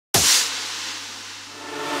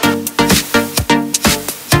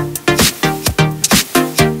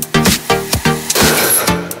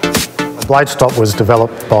BladeStop was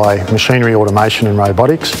developed by Machinery Automation and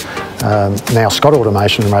Robotics, now Scott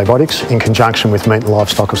Automation and Robotics, in conjunction with Meat and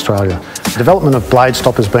Livestock Australia. The development of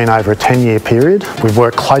BladeStop has been over a 10-year period. We've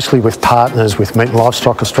worked closely with partners with Meat and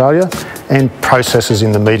Livestock Australia and processors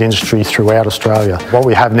in the meat industry throughout Australia. What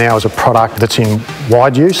we have now is a product that's in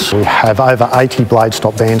wide use. We have over 80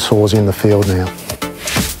 BladeStop bandsaws in the field now.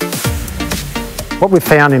 What we've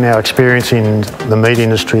found in our experience in the meat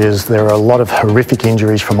industry is there are a lot of horrific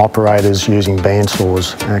injuries from operators using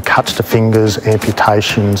bandsaws, cuts to fingers,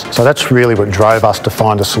 amputations. So that's really what drove us to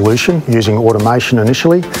find a solution, using automation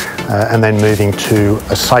initially and then moving to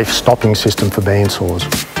a safe stopping system for bandsaws.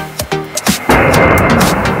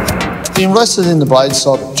 We invested in the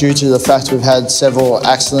BladeStop due to the fact we've had several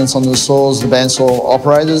accidents on the saws, the bandsaw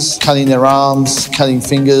operators, cutting their arms, cutting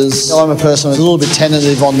fingers. I'm a person who's a little bit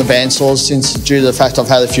tentative on the bandsaws due to the fact I've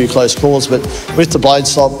had a few close calls, but with the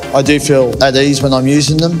BladeStop I do feel at ease when I'm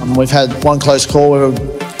using them. We've had one close call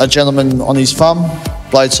with a gentleman on his thumb.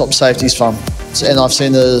 BladeStop saved his thumb. And I've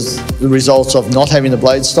seen the results of not having the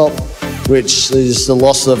BladeStop, which is the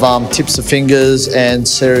loss of tips of fingers and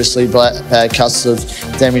seriously bad cuts of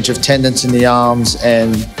damage of tendons in the arms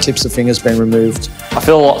and tips of fingers being removed. I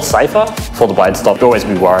feel a lot safer for the BladeStop. You'd always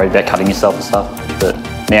be worried about cutting yourself and stuff, but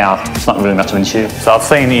now it's not really much of an issue. So I've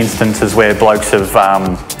seen instances where blokes have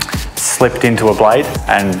slipped into a blade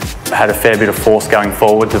and had a fair bit of force going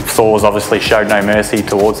forward. The saws obviously showed no mercy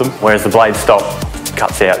towards them, whereas the BladeStop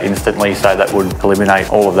cuts out instantly, so that would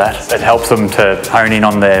eliminate all of that. It helps them to hone in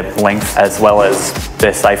on their length as well as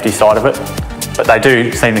their safety side of it. But they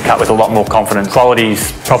do seem to cut with a lot more confidence.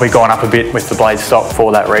 Quality's probably gone up a bit with the BladeStop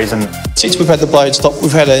for that reason. Since we've had the BladeStop,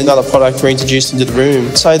 we've had another product reintroduced into the room.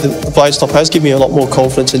 I'd say the BladeStop has given me a lot more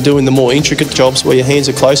confidence in doing the more intricate jobs where your hands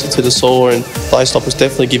are closer to the saw, and BladeStop has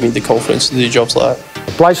definitely given me the confidence to do jobs like that.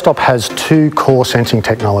 BladeStop has two core sensing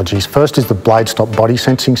technologies. First is the BladeStop body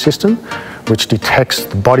sensing system, which detects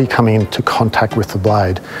the body coming into contact with the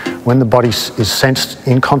blade. When the body is sensed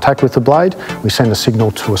in contact with the blade, we send a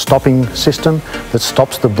signal to a stopping system that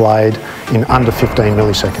stops the blade in under 15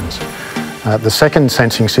 milliseconds. The second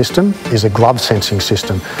sensing system is a glove sensing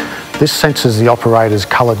system. This senses the operator's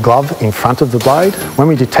coloured glove in front of the blade. When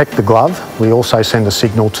we detect the glove, we also send a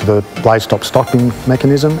signal to the BladeStop stopping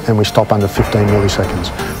mechanism and we stop under 15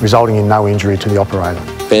 milliseconds, resulting in no injury to the operator.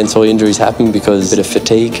 Bandsaw injuries happen because of a bit of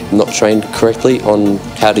fatigue, not trained correctly on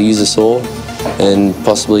how to use a saw, and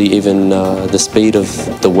possibly even the speed of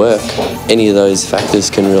the work. Any of those factors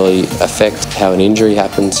can really affect how an injury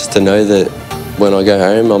happens. To know that when I go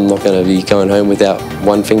home, I'm not going to be going home without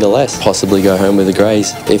one finger less, possibly go home with a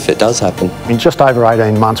graze if it does happen. In just over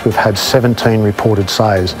 18 months, we've had 17 reported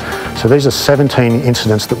saves. So these are 17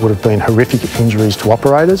 incidents that would have been horrific injuries to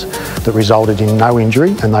operators that resulted in no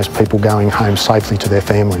injury and those people going home safely to their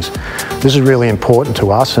families. This is really important to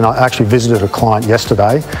us, and I actually visited a client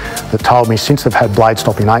yesterday that told me since they've had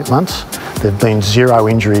BladeStop in 8 months, there have been 0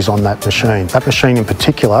 injuries on that machine. That machine in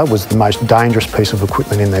particular was the most dangerous piece of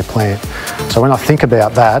equipment in their plant. So when I think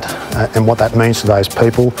about that and what that means to those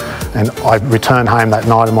people, and I return home that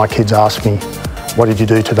night and my kids ask me, "What did you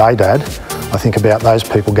do today, Dad?" I think about those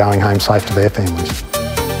people going home safe to their families.